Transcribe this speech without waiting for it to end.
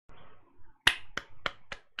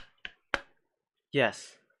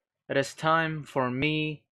Yes, it is time for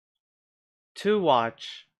me to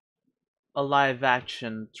watch a live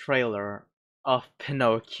action trailer of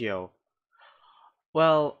Pinocchio.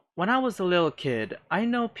 Well, when I was a little kid, I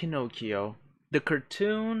know Pinocchio, the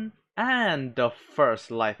cartoon, and the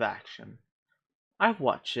first live action. I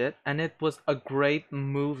watched it and it was a great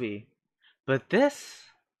movie. But this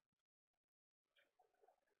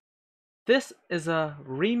is a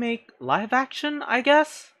remake live action, I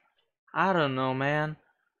guess? I don't know, man.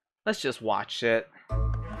 Let's just watch it.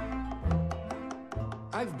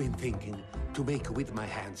 I've been thinking to make with my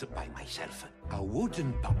hands by myself a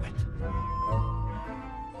wooden puppet.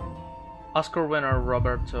 Oscar winner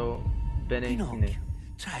Roberto Benigni. Pinocchio,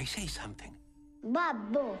 try, say something.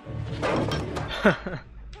 Babbo. I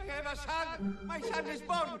have a son! My son is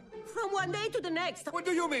born! From one day to the next. What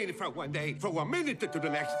do you mean from one day? From 1 minute to the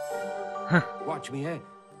next? Watch me, eh?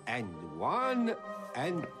 And 1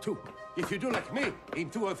 and 2. If you do like me, in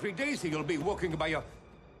 2 or 3 days you'll be walking by a...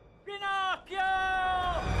 Pinocchio!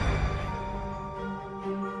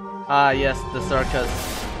 Ah, yes, the circus.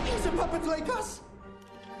 He's a puppet like us!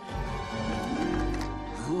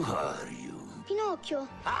 Who are you? Pinocchio.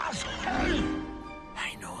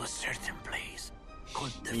 I know a certain place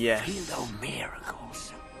called the Field of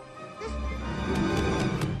Miracles.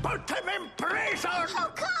 Put him in prison! How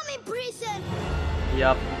come in prison?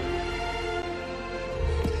 Yup.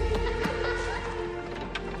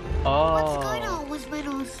 What's going Oh. on with my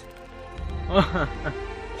nose?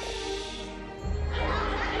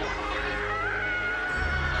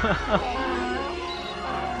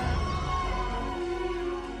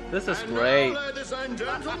 This is great. Now, ladies and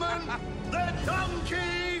gentlemen, the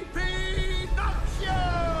donkey Pinocchio!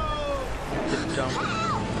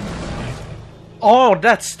 Oh,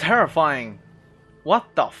 that's terrifying.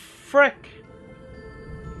 What the frick?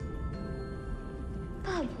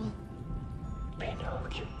 Babbo.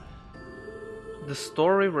 Pinocchio. The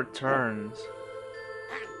story returns.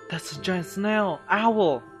 That's a giant snail,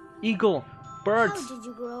 owl, eagle, birds. How did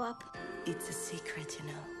you grow up? It's a secret, you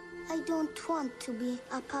know. I don't want to be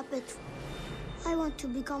a puppet. I want to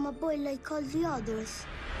become a boy like all the others.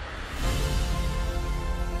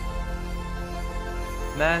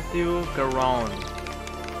 Matteo Garrone.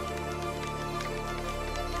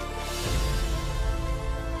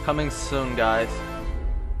 Coming soon, guys.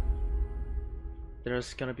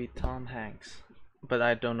 There's gonna be Tom Hanks. But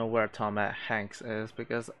I don't know where Tom Hanks is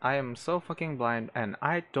because I am so fucking blind and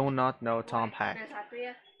I do not know Tom Hanks.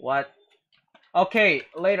 What? Okay,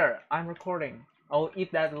 later. I'm recording. I'll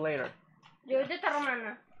eat that later.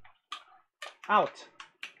 Out.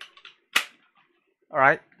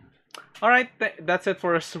 Alright. Alright, that's it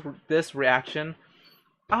for this reaction.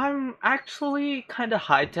 I'm actually kind of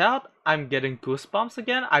hyped out. I'm getting goosebumps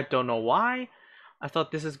again. I don't know why. I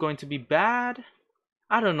thought this is going to be bad.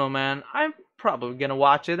 I don't know, man. I'm probably gonna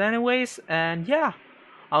watch it anyways. And yeah,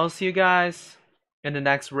 I'll see you guys in the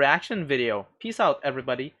next reaction video. Peace out,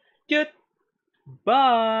 everybody. Goodbye.